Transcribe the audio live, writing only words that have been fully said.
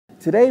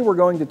Today we're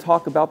going to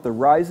talk about the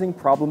rising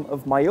problem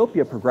of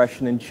myopia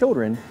progression in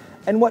children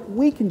and what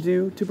we can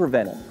do to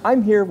prevent it.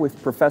 I'm here with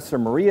Professor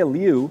Maria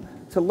Liu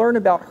to learn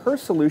about her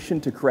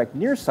solution to correct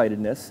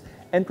nearsightedness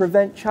and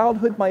prevent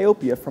childhood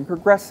myopia from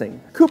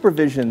progressing.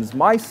 CooperVision's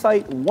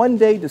MiSight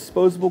one-day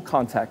disposable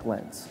contact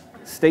lens.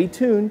 Stay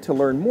tuned to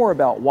learn more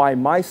about why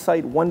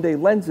MiSight one-day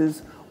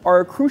lenses are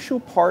a crucial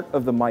part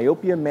of the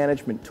myopia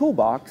management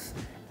toolbox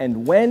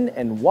and when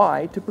and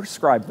why to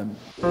prescribe them.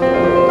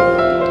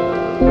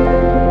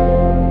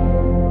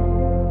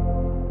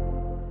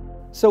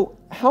 So,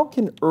 how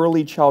can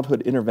early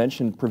childhood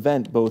intervention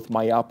prevent both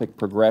myopic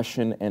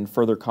progression and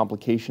further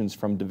complications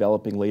from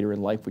developing later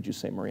in life, would you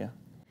say, Maria?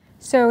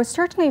 So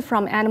certainly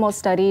from animal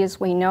studies,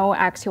 we know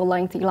axial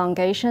length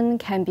elongation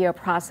can be a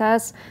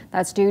process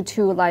that's due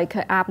to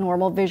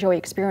abnormal visual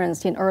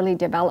experience in early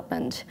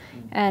development.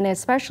 And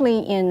especially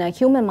in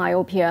human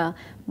myopia,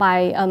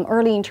 by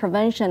early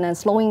intervention and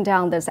slowing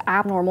down this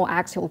abnormal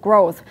axial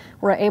growth,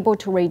 we're able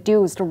to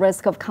reduce the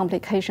risk of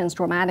complications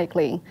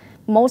dramatically.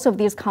 Most of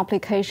these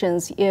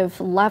complications,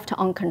 if left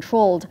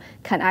uncontrolled,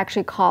 can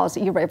actually cause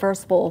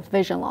irreversible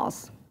vision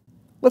loss.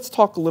 Let's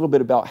talk a little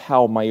bit about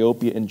how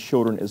myopia in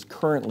children is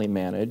currently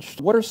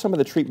managed. What are some of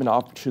the treatment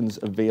options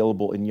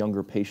available in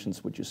younger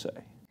patients, would you say?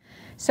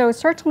 So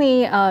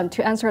certainly,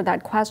 to answer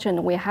that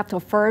question, we have to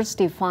first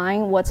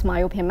define what's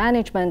myopia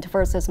management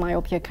versus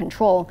myopia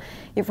control.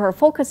 If we're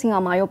focusing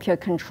on myopia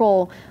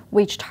control,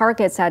 which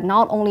targets at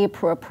not only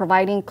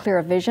providing clear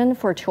vision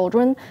for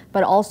children,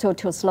 but also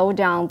to slow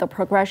down the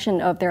progression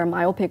of their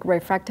myopic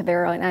refractive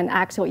error and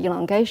axial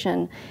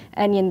elongation.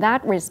 And in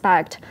that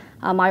respect,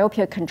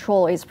 myopia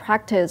control is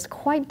practiced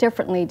quite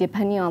differently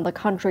depending on the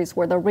countries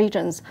or the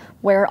regions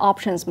where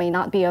options may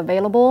not be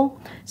available.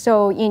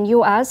 So in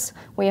US,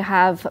 we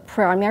have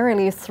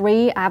primarily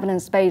 3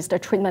 evidence-based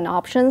treatment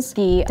options: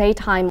 the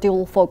daytime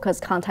dual-focus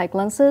contact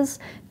lenses,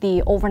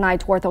 the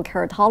overnight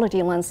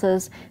orthokeratology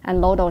lenses,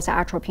 and low-dose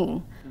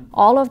atropine.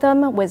 All of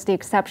them, with the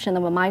exception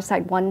of a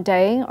MiSight one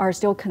day, are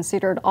still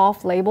considered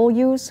off-label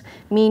use,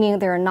 meaning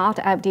they're not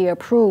FDA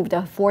approved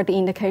for the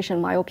indication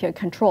myopia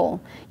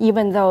control,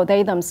 even though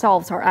they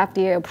themselves are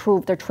FDA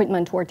approved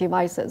treatment or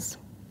devices.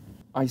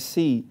 I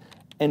see.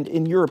 And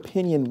in your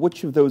opinion,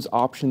 which of those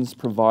options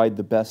provide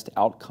the best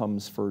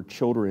outcomes for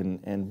children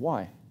and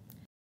why?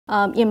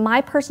 In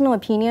my personal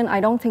opinion, I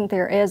don't think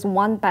there is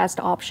one best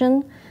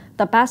option.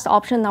 The best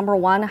option, number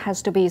one,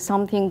 has to be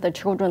something the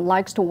children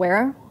likes to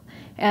wear.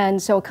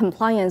 And so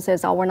compliance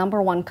is our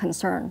number one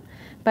concern.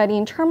 But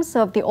in terms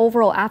of the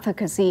overall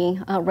efficacy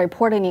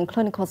reported in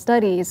clinical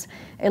studies,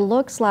 it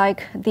looks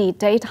like the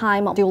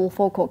daytime dual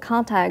focal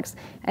contacts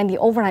and the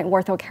overnight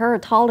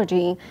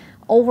orthokeratology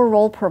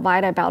overall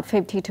provide about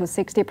 50 to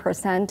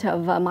 60%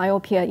 of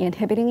myopia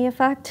inhibiting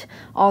effect,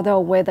 although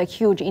with a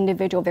huge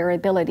individual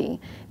variability,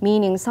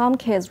 meaning some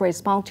kids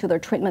respond to the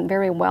treatment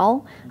very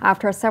well.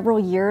 After several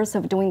years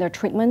of doing the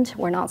treatment,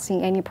 we're not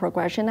seeing any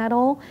progression at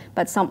all,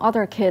 but some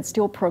other kids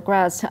still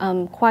progress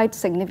quite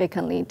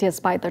significantly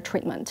despite the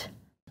treatment.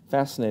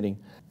 Fascinating.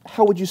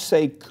 How would you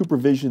say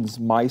CooperVision's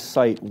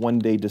MiSight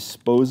one-day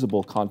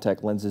disposable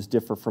contact lenses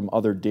differ from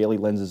other daily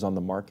lenses on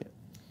the market?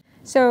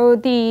 So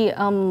the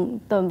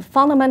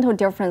fundamental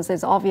difference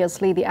is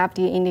obviously the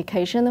FDA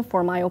indication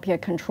for myopia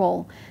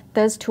control.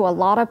 This, to a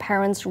lot of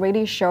parents,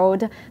 really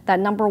showed that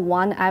number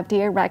one,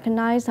 FDA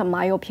recognized that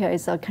myopia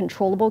is a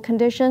controllable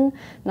condition.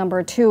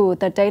 Number two,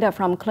 the data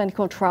from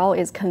clinical trial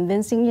is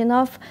convincing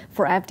enough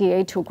for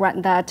FDA to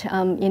grant that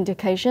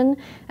indication.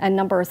 And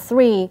number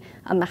three,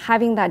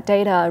 having that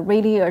data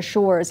really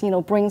assures,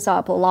 brings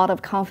up a lot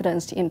of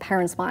confidence in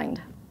parents'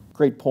 mind.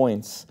 Great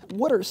points.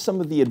 What are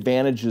some of the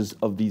advantages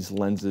of these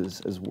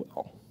lenses as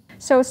well?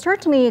 So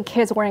certainly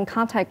kids wearing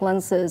contact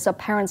lenses, a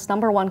parent's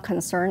number one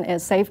concern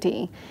is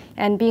safety.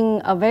 And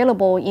being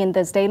available in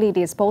this daily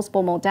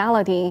disposable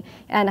modality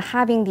and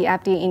having the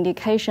FDA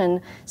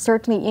indication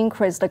certainly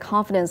increase the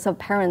confidence of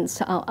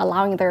parents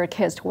allowing their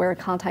kids to wear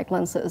contact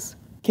lenses.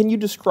 Can you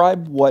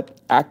describe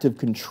what active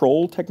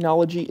control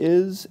technology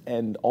is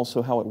and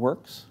also how it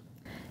works?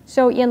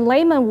 So in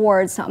layman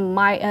words,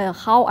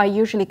 how I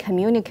usually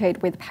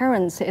communicate with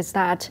parents is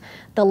that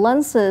the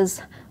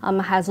lenses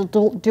has a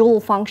dual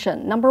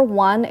function. Number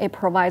one, it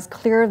provides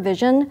clear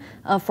vision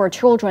for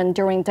children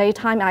during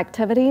daytime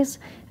activities.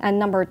 And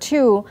number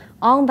two,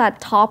 on that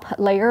top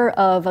layer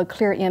of a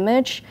clear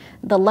image,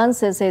 the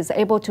lenses is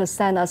able to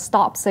send a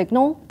stop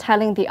signal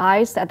telling the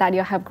eyes that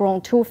you have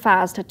grown too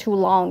fast, too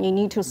long, you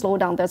need to slow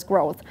down this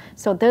growth.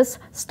 So this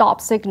stop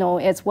signal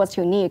is what's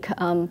unique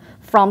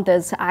from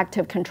this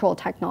active control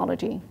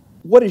technology.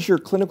 What is your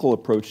clinical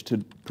approach to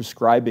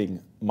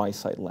prescribing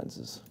MiSight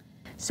lenses?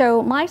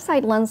 So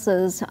MiSight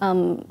lenses,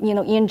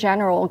 in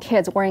general,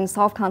 kids wearing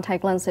soft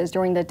contact lenses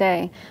during the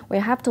day, we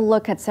have to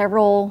look at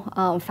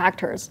several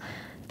factors.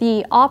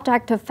 The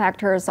objective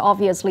factors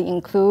obviously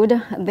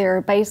include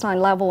their baseline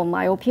level of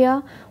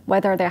myopia,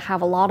 whether they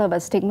have a lot of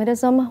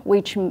astigmatism,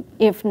 which,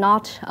 if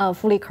not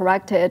fully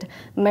corrected,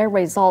 may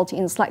result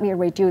in slightly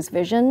reduced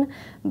vision.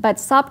 But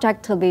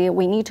subjectively,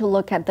 we need to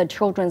look at the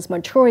children's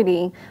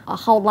maturity,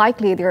 how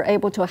likely they're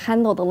able to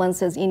handle the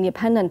lenses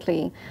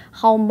independently,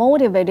 how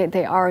motivated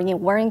they are in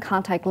wearing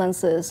contact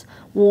lenses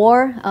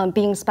or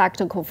being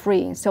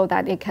spectacle-free so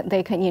that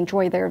they can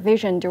enjoy their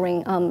vision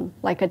during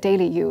like a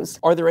daily use.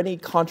 Are there any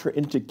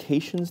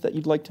contraindications that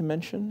you'd like to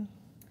mention?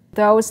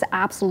 Those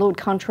absolute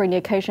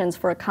contraindications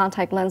for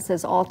contact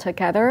lenses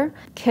altogether.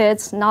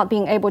 Kids not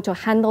being able to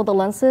handle the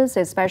lenses,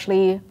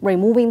 especially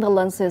removing the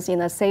lenses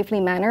in a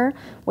safely manner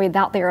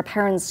without their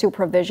parents'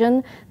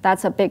 supervision,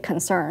 that's a big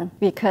concern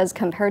because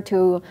compared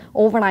to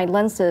overnight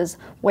lenses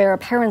where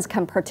parents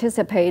can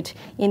participate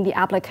in the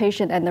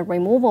application and the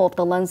removal of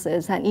the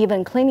lenses and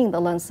even cleaning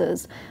the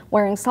lenses,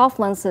 wearing soft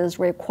lenses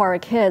require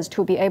kids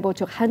to be able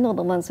to handle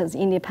the lenses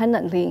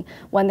independently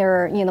when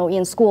they're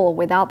in school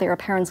without their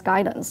parents'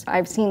 guidance.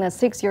 I've seen a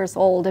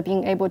 6-year-old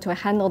being able to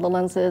handle the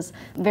lenses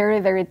very,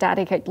 very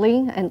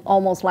delicately and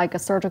almost like a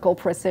surgical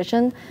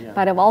precision. Yeah.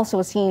 But I've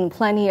also seen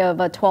plenty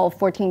of 12,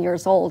 14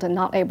 years old and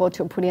not able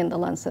to put in the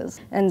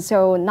lenses. And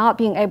so not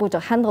being able to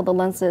handle the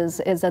lenses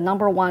is a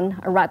number one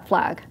red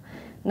flag.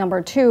 Number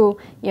two,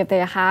 if they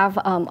have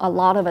a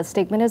lot of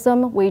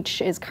astigmatism,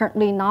 which is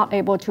currently not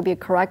able to be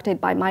corrected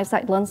by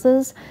MiSight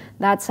lenses,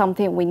 that's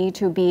something we need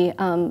to be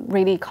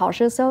really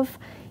cautious of.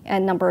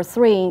 And number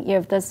three,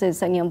 if this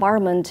is an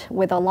environment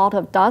with a lot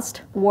of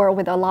dust or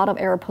with a lot of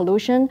air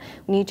pollution,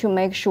 we need to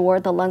make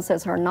sure the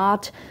lenses are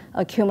not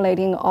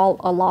accumulating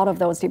a lot of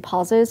those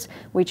deposits,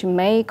 which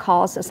may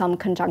cause some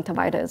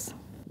conjunctivitis.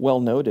 Well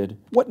noted.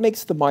 What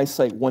makes the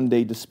MiSight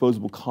one-day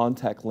disposable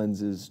contact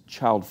lenses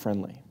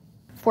child-friendly?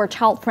 For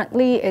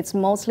child-friendly, it's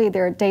mostly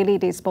their daily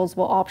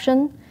disposable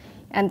option.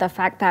 And the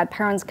fact that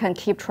parents can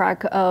keep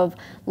track of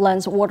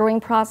lens ordering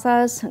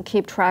process,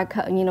 keep track,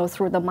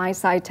 through the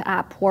MiSight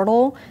app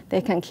portal, they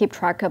can keep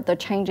track of the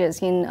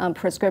changes in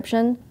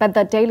prescription. But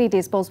the daily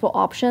disposable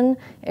option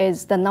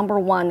is the number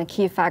one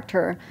key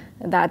factor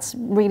that's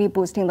really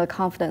boosting the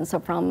confidence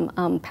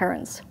from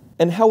parents.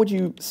 And how would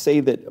you say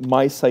that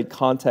MiSight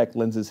contact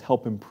lenses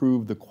help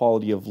improve the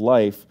quality of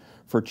life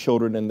for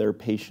children and their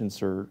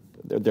patients or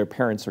their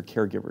parents or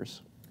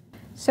caregivers?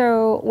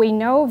 So we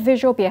know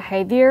visual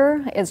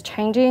behavior is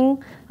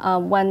changing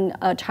when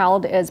a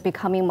child is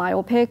becoming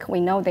myopic. We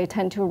know they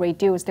tend to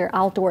reduce their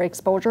outdoor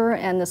exposure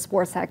and the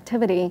sports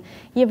activity,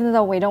 even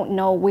though we don't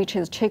know which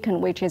is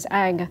chicken, which is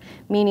egg,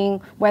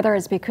 meaning whether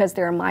it's because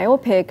they're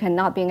myopic and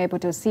not being able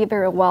to see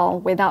very well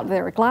without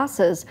their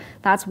glasses,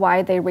 that's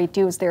why they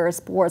reduce their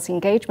sports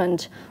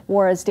engagement,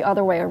 or it's the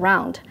other way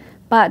around.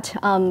 But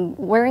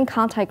wearing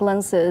contact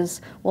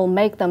lenses will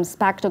make them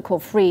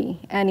spectacle-free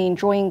and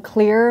enjoying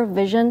clear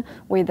vision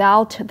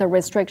without the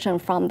restriction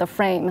from the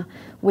frame,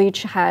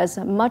 which has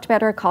much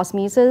better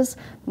cosmesis,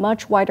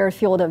 much wider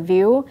field of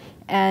view,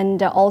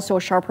 and also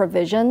sharper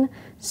vision.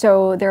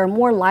 So they're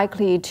more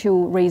likely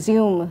to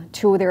resume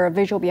to their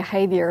visual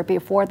behavior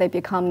before they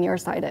become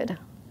nearsighted.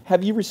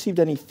 Have you received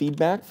any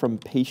feedback from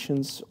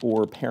patients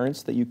or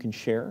parents that you can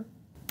share?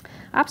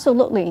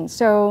 Absolutely.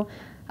 So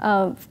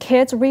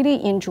kids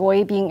really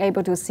enjoy being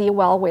able to see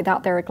well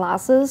without their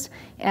glasses,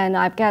 and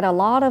I've got a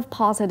lot of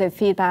positive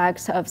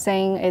feedbacks of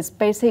saying it's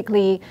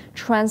basically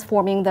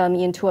transforming them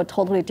into a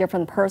totally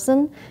different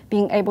person.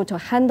 Being able to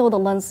handle the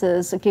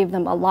lenses give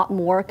them a lot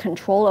more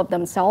control of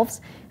themselves,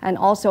 and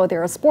also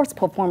their sports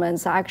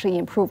performance actually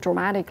improved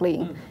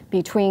dramatically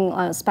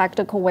between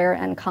spectacle wear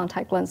and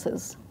contact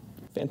lenses.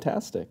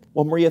 Fantastic.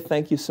 Well, Maria,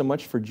 thank you so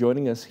much for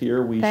joining us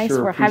here. Thanks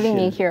for having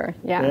me here.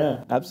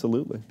 Yeah,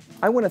 absolutely.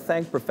 I want to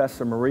thank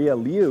Professor Maria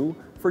Liu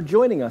for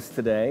joining us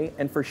today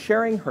and for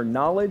sharing her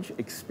knowledge,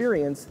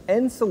 experience,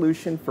 and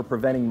solution for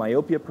preventing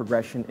myopia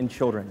progression in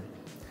children.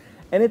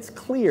 And it's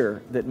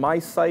clear that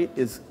MiSight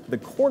is the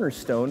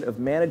cornerstone of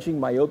managing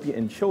myopia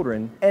in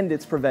children and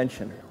its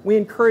prevention. We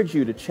encourage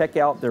you to check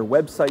out their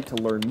website to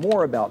learn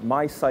more about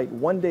MiSight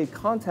one-day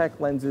contact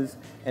lenses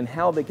and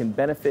how they can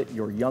benefit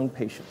your young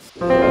patients.